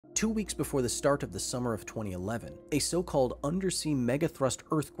2 weeks before the start of the summer of 2011, a so-called undersea megathrust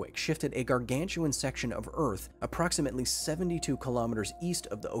earthquake shifted a gargantuan section of Earth approximately 72 kilometers east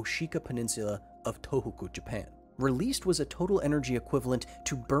of the Oshika Peninsula of Tohoku, Japan. Released was a total energy equivalent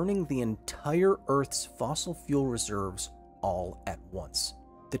to burning the entire Earth's fossil fuel reserves all at once.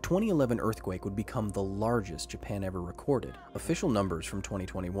 The 2011 earthquake would become the largest Japan ever recorded. Official numbers from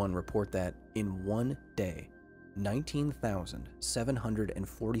 2021 report that in one day,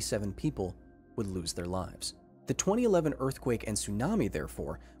 19,747 people would lose their lives. The 2011 earthquake and tsunami,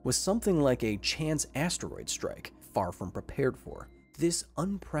 therefore, was something like a chance asteroid strike, far from prepared for. This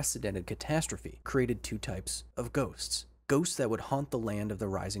unprecedented catastrophe created two types of ghosts. Ghosts that would haunt the land of the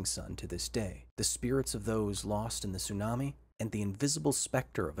rising sun to this day. The spirits of those lost in the tsunami, and the invisible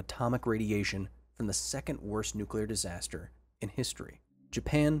specter of atomic radiation from the second worst nuclear disaster in history.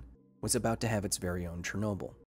 Japan was about to have its very own Chernobyl.